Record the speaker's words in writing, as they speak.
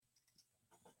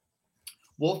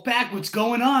Wolfpack, what's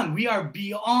going on? We are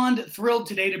beyond thrilled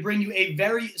today to bring you a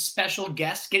very special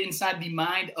guest, get inside the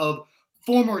mind of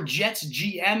former Jets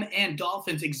GM and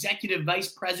Dolphins Executive Vice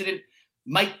President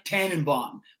Mike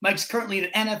Tannenbaum. Mike's currently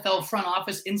an NFL front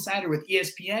office insider with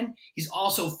ESPN. He's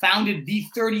also founded the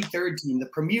 33rd Team, the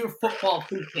premier football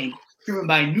think tank driven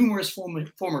by numerous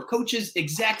former coaches,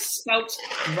 execs, scouts,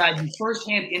 to provide you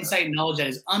firsthand insight and knowledge that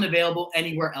is unavailable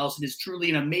anywhere else. It is truly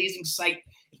an amazing site.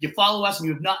 If you follow us and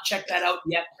you have not checked that out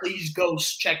yet, please go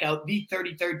check out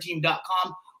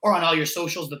the33rdteam.com or on all your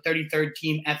socials, the 33rd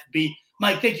Team FB.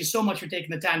 Mike, thank you so much for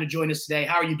taking the time to join us today.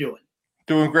 How are you doing?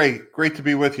 Doing great. Great to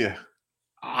be with you.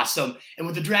 Awesome. And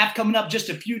with the draft coming up just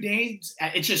a few days,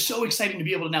 it's just so exciting to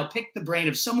be able to now pick the brain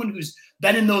of someone who's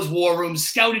been in those war rooms,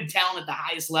 scouted talent at the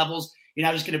highest levels. You're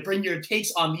now just going to bring your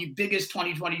takes on the biggest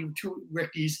 2022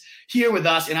 rookies here with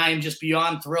us, and I am just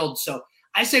beyond thrilled. So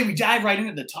I say we dive right in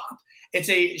at the top. It's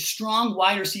a strong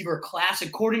wide receiver class,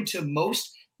 according to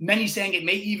most, many saying it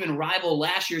may even rival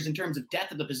last year's in terms of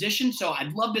depth at the position. So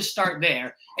I'd love to start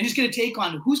there and just get a take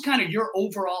on who's kind of your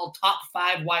overall top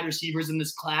 5 wide receivers in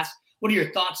this class. What are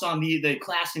your thoughts on the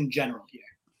class in general here?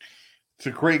 It's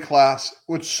a great class.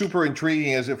 What's super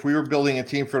intriguing is if we were building a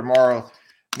team for tomorrow,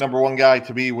 number one guy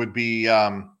to me would be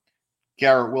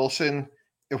Garrett Wilson.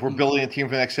 If we're building a team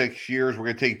for the next 6 years, we're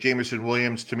going to take Jameson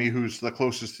Williams, to me, who's the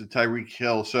closest to Tyreek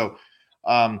Hill. So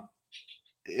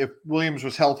if Williams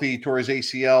was healthy, tore his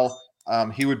ACL,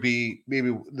 he would be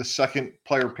maybe the second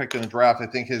player picked in the draft. I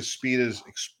think his speed is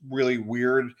really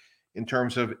weird in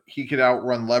terms of he could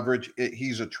outrun leverage.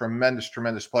 He's a tremendous,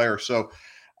 tremendous player. So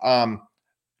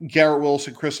Garrett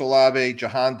Wilson, Chris Olave,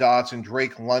 Jahan Dotson,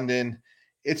 Drake London.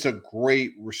 It's a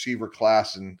great receiver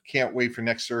class, and can't wait for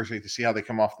next Thursday to see how they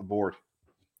come off the board.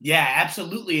 Yeah,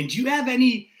 absolutely. And do you have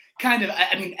any kind of,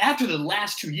 after the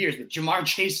last 2 years with Jamar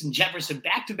Chase and Jefferson,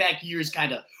 back-to-back years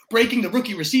kind of breaking the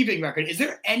rookie receiving record, is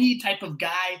there any type of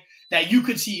guy that you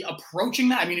could see approaching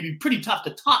that? I mean, it'd be pretty tough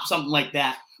to top something like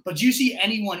that. But do you see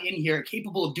anyone in here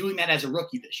capable of doing that as a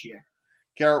rookie this year?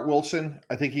 Garrett Wilson,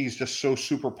 I think he's just so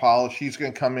super polished. He's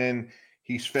going to come in.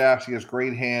 He's fast. He has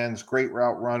great hands, great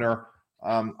route runner.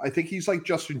 I think he's like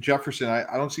Justin Jefferson.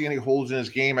 I don't see any holes in his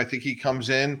game. I think he comes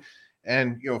in,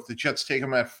 and if the Jets take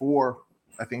him at 4,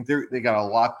 I think they got a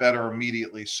lot better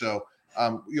immediately. So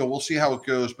we'll see how it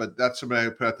goes. But that's somebody I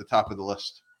would put at the top of the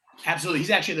list. Absolutely. He's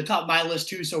actually at the top of my list,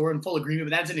 too, so we're in full agreement.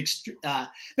 But that's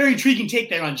an very intriguing take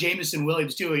there on Jameson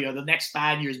Williams, too. The next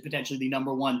 5 years, potentially the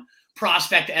number one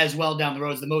prospect as well down the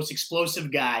road, is the most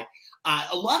explosive guy.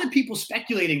 A lot of people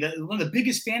speculating that one of the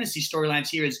biggest fantasy storylines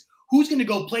here is who's going to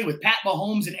go play with Pat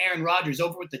Mahomes and Aaron Rodgers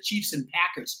over with the Chiefs and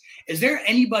Packers. Is there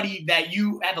anybody that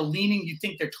you have a leaning you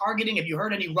think they're targeting? Have you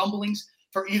heard any rumblings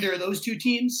for either of those two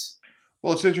teams?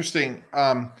 Well, it's interesting.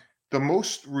 The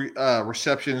most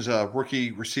receptions a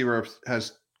rookie receiver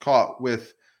has caught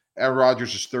with Aaron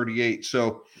Rodgers is 38.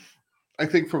 So I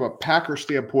think from a Packer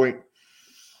standpoint,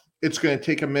 it's going to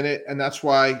take a minute. And that's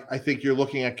why I think you're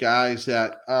looking at guys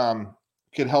that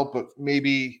can help, but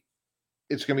maybe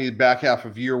it's going to be the back half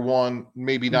of year one,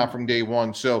 maybe not from day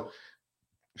one. So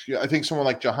I think someone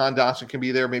like Jahan Dotson can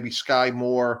be there, maybe Sky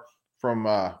Moore from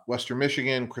Western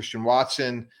Michigan, Christian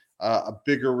Watson, a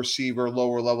bigger receiver,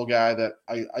 lower level guy that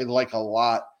I like a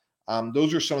lot.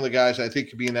 Those are some of the guys I think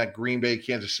could be in that Green Bay,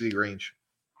 Kansas City range.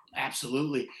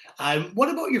 Absolutely. What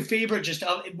about your favorite, just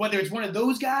whether it's one of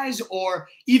those guys or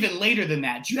even later than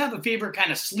that? Do you have a favorite kind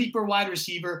of sleeper wide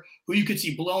receiver who you could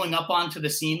see blowing up onto the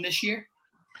scene this year?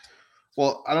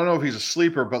 Well, I don't know if he's a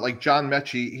sleeper, but like John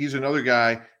Mechie, he's another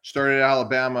guy, started at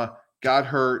Alabama, got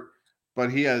hurt, but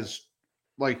he has,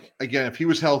 again, if he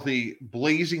was healthy,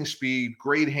 blazing speed,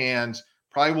 great hands,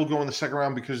 probably will go in the second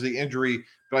round because of the injury.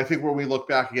 But I think when we look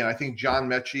back again, I think John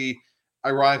Mechie,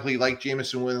 ironically, like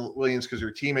Jameson Williams because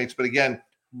they're teammates. But again,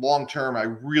 long-term, I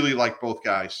really like both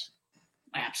guys.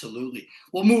 Absolutely.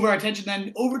 We'll move our attention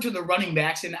then over to the running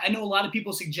backs. And I know a lot of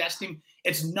people suggesting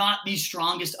it's not the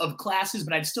strongest of classes,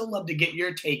 but I'd still love to get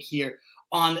your take here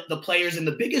on the players. And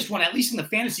the biggest one, at least in the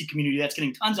fantasy community, that's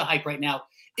getting tons of hype right now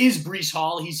is Breece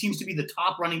Hall. He seems to be the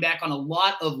top running back on a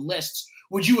lot of lists.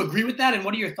 Would you agree with that? And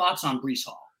what are your thoughts on Breece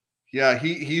Hall? Yeah,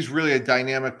 he's really a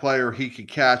dynamic player. He could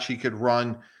catch, he could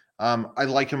run. I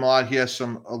like him a lot. He has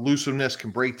some elusiveness,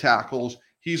 can break tackles.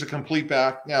 He's a complete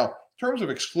back. Now, in terms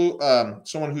of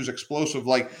someone who's explosive,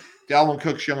 like Dalvin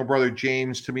Cook's younger brother,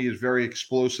 James, to me is very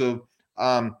explosive.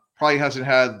 Probably hasn't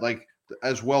had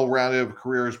as well-rounded of a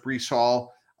career as Breece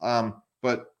Hall,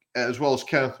 but as well as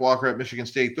Kenneth Walker at Michigan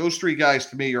State. Those three guys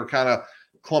to me are kind of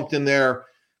clumped in there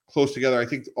close together. I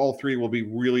think all three will be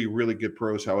really, really good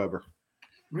pros, however.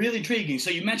 Really intriguing. So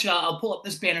you mentioned, I'll pull up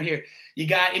this banner here. You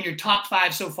got in your top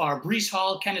 5 so far, Breece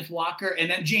Hall, Kenneth Walker, and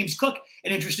then James Cook,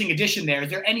 an interesting addition there. Is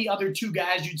there any other 2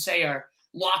 guys you'd say are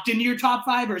locked into your top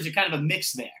 5, or is it kind of a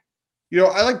mix there?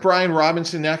 I like Brian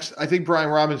Robinson next. I think Brian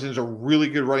Robinson is a really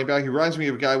good running back. He reminds me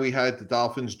of a guy we had at the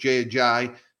Dolphins, Jay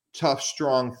Ajayi, tough,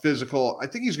 strong, physical. I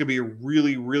think he's going to be a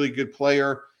really, really good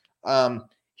player.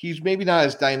 He's maybe not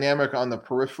as dynamic on the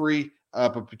periphery,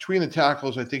 but between the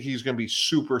tackles, I think he's going to be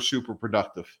super, super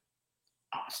productive.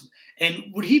 Awesome. And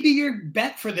would he be your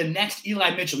bet for the next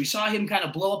Eli Mitchell? We saw him kind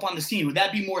of blow up on the scene. Would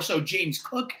that be more so James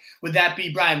Cook? Would that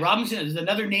be Brian Robinson? Does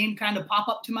another name kind of pop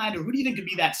up to mind? Or who do you think could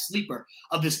be that sleeper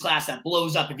of this class that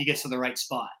blows up if he gets to the right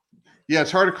spot? Yeah,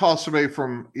 it's hard to call somebody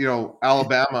from,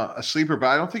 Alabama a sleeper, but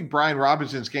I don't think Brian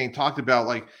Robinson's getting talked about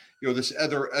like, this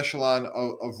other echelon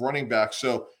of running backs.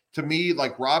 So to me,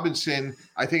 like Robinson,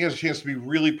 I think has a chance to be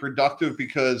really productive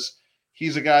because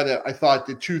he's a guy that I thought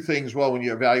did 2 things well when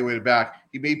you evaluated back.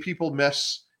 He made people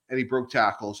miss and he broke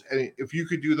tackles. And if you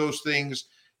could do those things,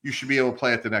 you should be able to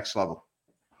play at the next level.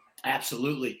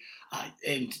 Absolutely.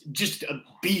 And just a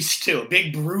beast too, a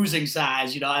big bruising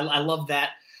size. I love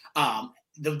that.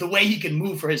 The way he can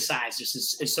move for his size just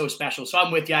is so special. So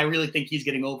I'm with you. I really think he's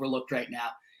getting overlooked right now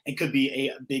and could be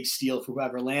a big steal for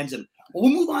whoever lands him. Well,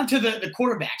 we'll move on to the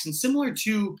quarterbacks. And similar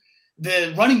to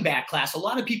the running back class, a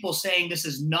lot of people saying this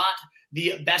is not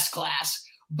the best class,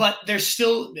 but there's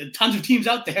still tons of teams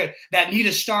out there that need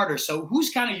a starter. So who's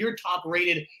kind of your top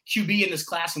rated QB in this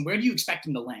class and where do you expect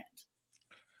him to land?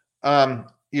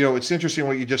 It's interesting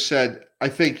what you just said. I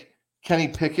think Kenny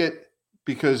Pickett,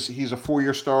 because he's a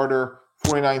 4-year starter,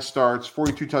 49 starts,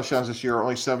 42 touchdowns this year,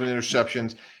 only 7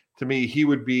 interceptions. To me, he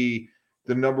would be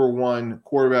the number 1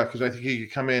 quarterback because I think he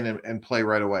could come in and play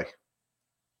right away.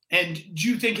 And do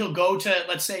you think he'll go to,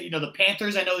 let's say, the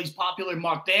Panthers? I know he's popular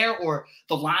marked there, or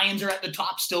the Lions are at the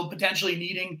top, still potentially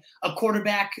needing a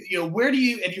quarterback. Have you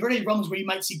heard any rumors where you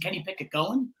might see Kenny Pickett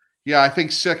going? Yeah, I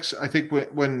think 6. I think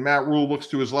when Matt Rule looks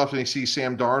to his left and he sees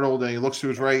Sam Darnold and he looks to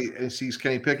his right and he sees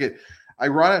Kenny Pickett,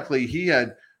 ironically, he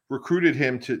had recruited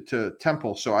him to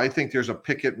Temple. So I think there's a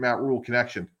Pickett-Matt Rule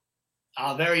connection.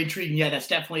 Very intriguing. Yeah, that's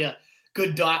definitely a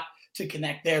good dot to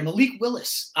connect there. Malik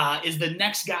Willis is the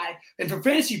next guy. And for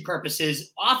fantasy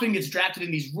purposes, often gets drafted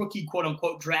in these rookie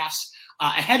quote-unquote drafts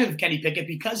ahead of Kenny Pickett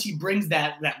because he brings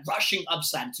that rushing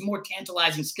upside. It's a more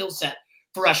tantalizing skill set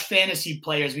for us fantasy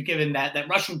players, given that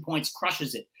rushing points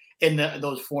crushes it in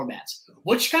those formats.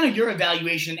 What's kind of your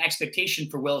evaluation and expectation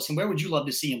for Willis, and where would you love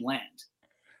to see him land?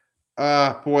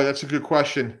 Boy, that's a good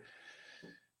question.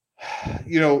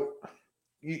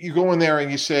 You go in there and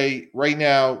you say right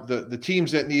now the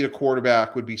teams that need a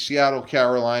quarterback would be Seattle,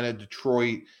 Carolina,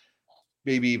 Detroit,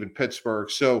 maybe even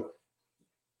Pittsburgh. So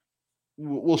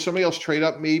will somebody else trade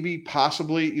up? Maybe,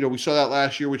 possibly. We saw that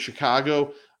last year with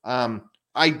Chicago.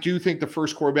 I do think the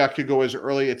first quarterback could go as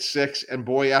early as 6, and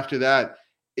boy, after that,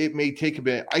 it may take a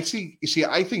bit. I think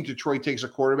Detroit takes a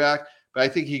quarterback, but I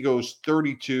think he goes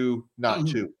 32, not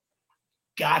 2.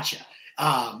 Gotcha.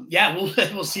 Yeah,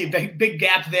 we'll see a big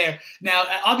gap there. Now,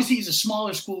 obviously, he's a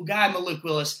smaller school guy, Malik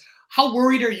Willis. How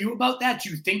worried are you about that?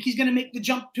 Do you think he's going to make the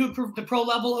jump to the pro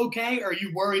level okay? Or are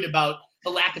you worried about the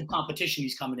lack of competition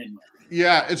he's coming in with?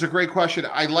 Yeah, it's a great question.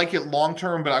 I like it long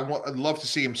term, but I'd love to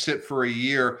see him sit for a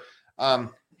year.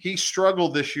 He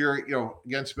struggled this year,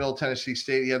 against Middle Tennessee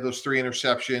State. He had those 3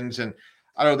 interceptions, and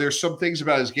I don't know, there's some things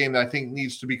about his game that I think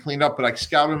needs to be cleaned up. But I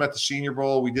scouted him at the Senior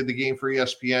Bowl. We did the game for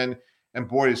ESPN, and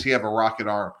boy, does he have a rocket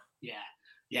arm.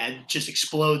 Yeah, it just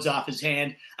explodes off his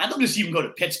hand. I'd love to see him go to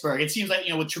Pittsburgh. It seems like,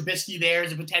 with Trubisky there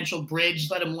is a potential bridge.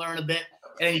 Let him learn a bit,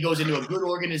 and then he goes into a good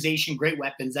organization, great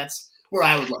weapons. That's where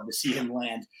I would love to see him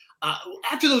land.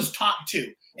 After those top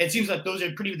 2, it seems like those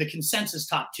are pretty the consensus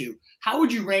top 2. How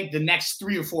would you rank the next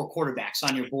 3 or 4 quarterbacks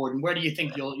on your board, and where do you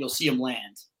think you'll see them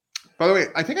land? By the way,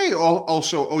 I think I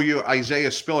also owe you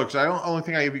Isaiah Spiller because I only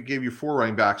think I gave you 4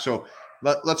 running backs. So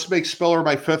let's make Spiller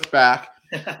my 5th back,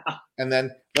 and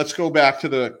then let's go back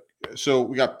to so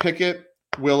we got Pickett,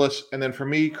 Willis, and then for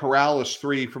me, Corral is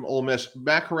 3 from Ole Miss.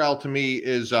 Matt Corral to me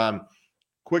is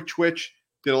quick twitch,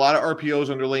 did a lot of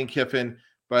RPOs under Lane Kiffin,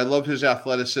 but I love his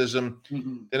athleticism.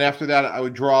 Mm-hmm. Then after that, I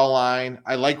would draw a line.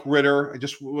 I like Ritter. I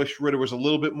just wish Ritter was a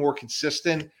little bit more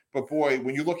consistent. But boy,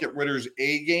 when you look at Ritter's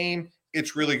A game,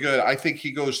 it's really good. I think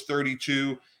he goes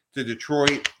 32 to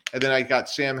Detroit. And then I got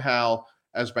Sam Howell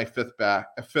as my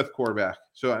 5th quarterback.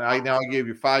 So I gave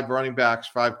you 5 running backs,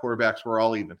 5 quarterbacks. We're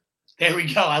all even. There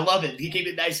we go. I love it. He kept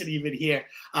it nice and even here.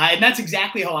 And that's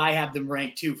exactly how I have them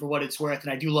ranked, too, for what it's worth.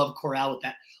 And I do love Corral with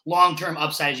that long-term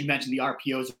upside, as you mentioned, the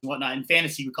RPOs and whatnot. In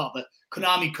fantasy, we call it the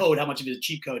Konami code, how much of it a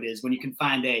cheat code is when you can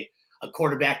find a a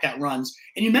quarterback that runs.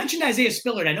 And you mentioned Isaiah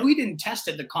Spillard. I know he didn't test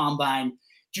at the combine.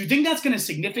 Do you think that's going to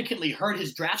significantly hurt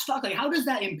his draft stock? Like, how does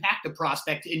that impact the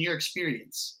prospect in your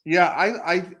experience?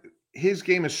 Yeah, his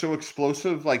game is so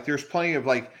explosive. Like, there's plenty of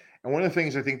and one of the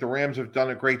things I think the Rams have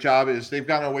done a great job is they've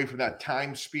gotten away from that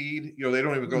time speed. They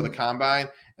don't even go to the combine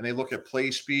and they look at play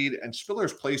speed. And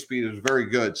Spiller's play speed is very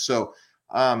good. So,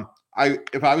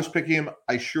 if I was picking him,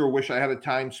 I sure wish I had a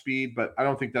time speed, but I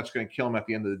don't think that's going to kill him at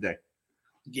the end of the day.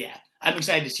 Yeah, I'm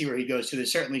excited to see where he goes to.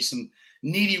 There's certainly some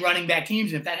needy running back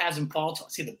teams, and if that has him fall to,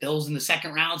 let's see, the Bills in the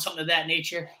second round, something of that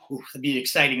nature, that'd be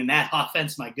exciting in that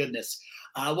offense. My goodness.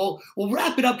 We'll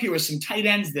wrap it up here with some tight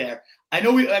ends there. I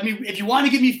mean, if you want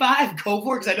to give me 5, go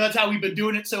for it, because I know that's how we've been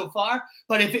doing it so far.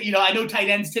 But I know tight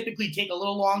ends typically take a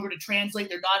little longer to translate.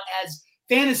 They're not as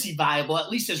fantasy viable,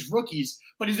 at least as rookies.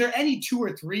 But is there any 2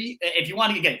 or 3? If you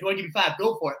want to give me 5,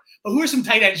 go for it. But who are some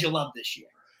tight ends you love this year?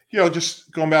 Just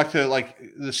going back to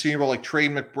the Senior Bowl, like Trey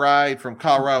McBride from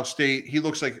Colorado State. He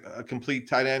looks like a complete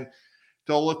tight end.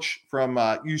 Dulcich from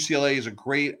UCLA is a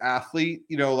great athlete,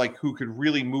 who could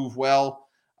really move well.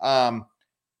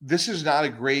 This is not a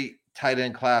great tight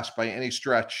end class by any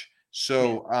stretch.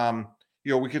 So,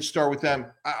 we could start with them.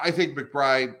 I think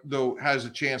McBride, though, has a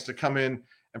chance to come in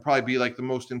and probably be like the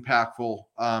most impactful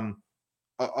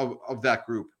of that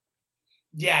group.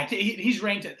 Yeah, he's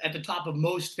ranked at the top of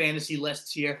most fantasy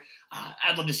lists here.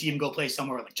 I'd love to see him go play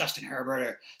somewhere like Justin Herbert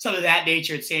or some of that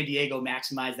nature at San Diego,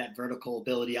 maximize that vertical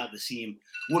ability out of the seam.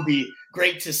 Would be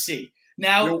great to see.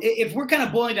 Now, if we're kind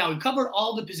of boiling down, we've covered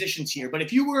all the positions here, but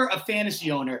if you were a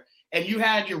fantasy owner and you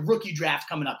had your rookie draft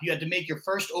coming up, you had to make your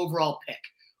first overall pick,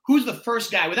 who's the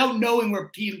first guy, without knowing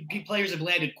where players have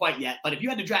landed quite yet, but if you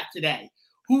had to draft today,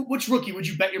 which rookie would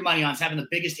you bet your money on is having the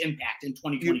biggest impact in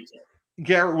 2022?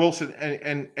 Garrett Wilson,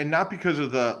 and not because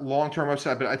of the long-term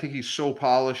upside, but I think he's so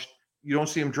polished. You don't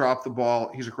see him drop the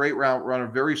ball. He's a great route runner,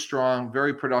 very strong,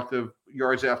 very productive,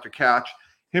 yards after catch.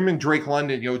 Him and Drake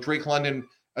London, Drake London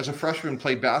as a freshman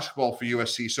played basketball for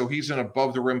USC, so he's an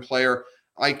above-the-rim player.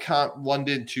 I comp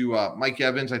London to Mike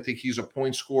Evans. I think he's a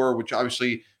point scorer, which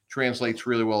obviously translates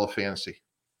really well to fantasy.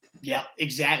 Yeah,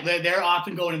 exactly. They're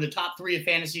often going in the top 3 of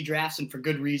fantasy drafts, and for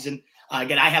good reason.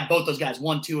 Again, I have both those guys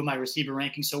 1, 2 in my receiver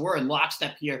ranking, so we're in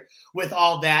lockstep here with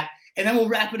all that. And then we'll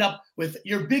wrap it up with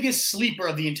your biggest sleeper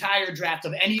of the entire draft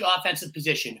of any offensive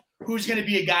position. Who's going to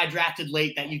be a guy drafted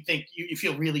late that you think you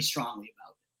feel really strongly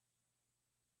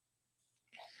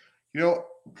about?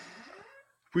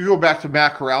 If we go back to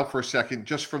Matt Corral for a second,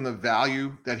 just from the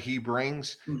value that he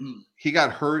brings, he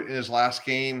got hurt in his last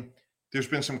game. There's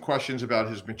been some questions about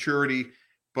his maturity,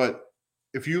 but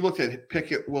if you looked at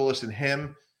Pickett, Willis, and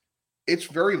him, it's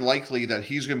very likely that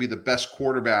he's going to be the best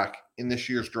quarterback in this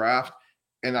year's draft.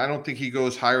 And I don't think he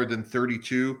goes higher than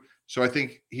 32. So I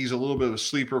think he's a little bit of a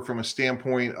sleeper from a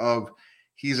standpoint of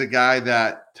he's a guy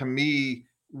that, to me,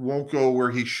 won't go where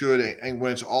he should. And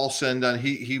when it's all said and done,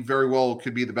 he very well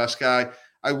could be the best guy.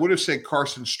 I would have said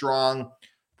Carson Strong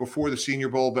before the Senior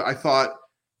Bowl, but I thought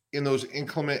in those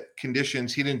inclement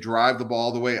conditions, he didn't drive the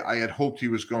ball the way I had hoped he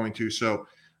was going to. So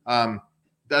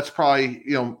that's probably,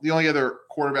 the only other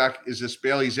quarterback is this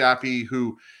Bailey Zappi,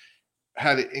 who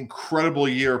had an incredible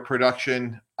year of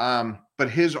production. But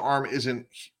his arm isn't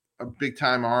a big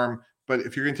time arm. But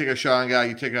if you're going to take a shot on a guy,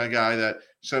 you take on a guy that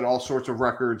set all sorts of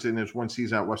records in his one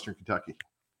season at Western Kentucky.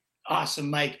 Awesome,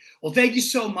 Mike. Well, thank you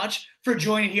so much for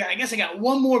joining here. I guess I got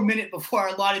 1 more minute before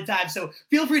our allotted time, so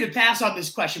feel free to pass on this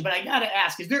question. But I got to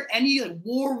ask, is there any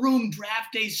war room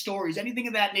draft day stories, anything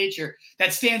of that nature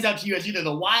that stands out to you as either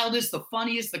the wildest, the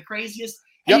funniest, the craziest?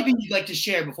 Anything you'd like to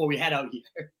share before we head out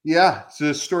here? Yeah, it's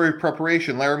a story of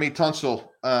preparation. Laramie Tunsil,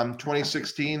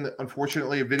 2016.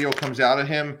 Unfortunately, a video comes out of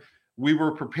him. We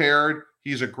were prepared.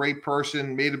 He's a great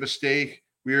person, made a mistake.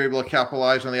 We were able to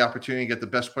capitalize on the opportunity to get the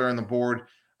best player on the board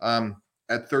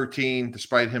at 13,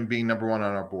 despite him being number 1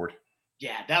 on our board.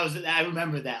 Yeah, I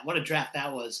remember that. What a draft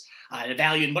that was. A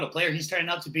value and what a player he's turning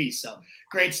out to be. So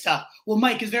great stuff. Well,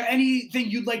 Mike, is there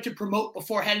anything you'd like to promote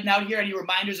before heading out here? Any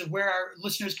reminders of where our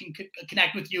listeners can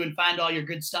connect with you and find all your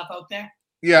good stuff out there?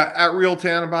 Yeah, at Real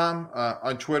Tannenbaum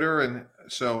on Twitter. And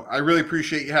so I really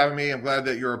appreciate you having me. I'm glad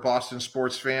that you're a Boston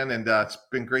sports fan, and it's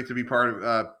been great to be part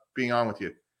of being on with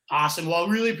you. Awesome. Well,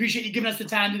 really appreciate you giving us the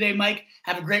time today, Mike.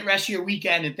 Have a great rest of your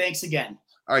weekend, and thanks again.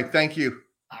 All right. Thank you.